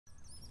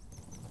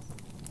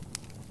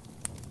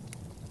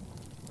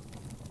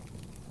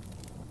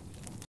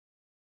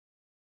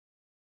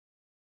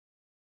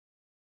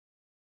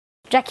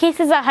Jackie's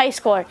is a high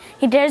schooler.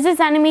 He dares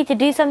his enemy to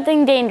do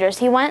something dangerous.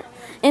 He went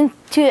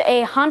into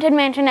a haunted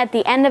mansion at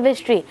the end of his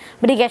street,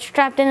 but he gets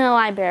trapped in a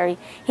library.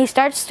 He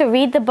starts to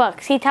read the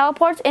books. He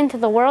teleports into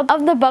the world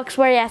of the books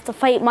where he has to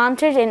fight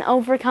monsters and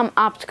overcome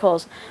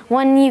obstacles.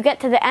 When you get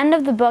to the end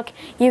of the book,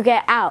 you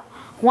get out.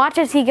 Watch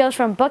as he goes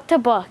from book to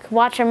book.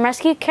 Watch him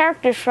rescue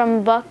characters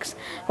from books,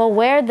 but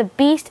where the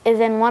beast is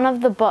in one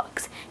of the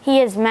books.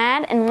 He is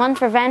mad and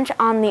wants revenge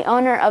on the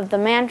owner of the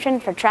mansion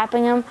for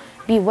trapping him.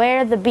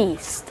 Beware the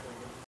beast.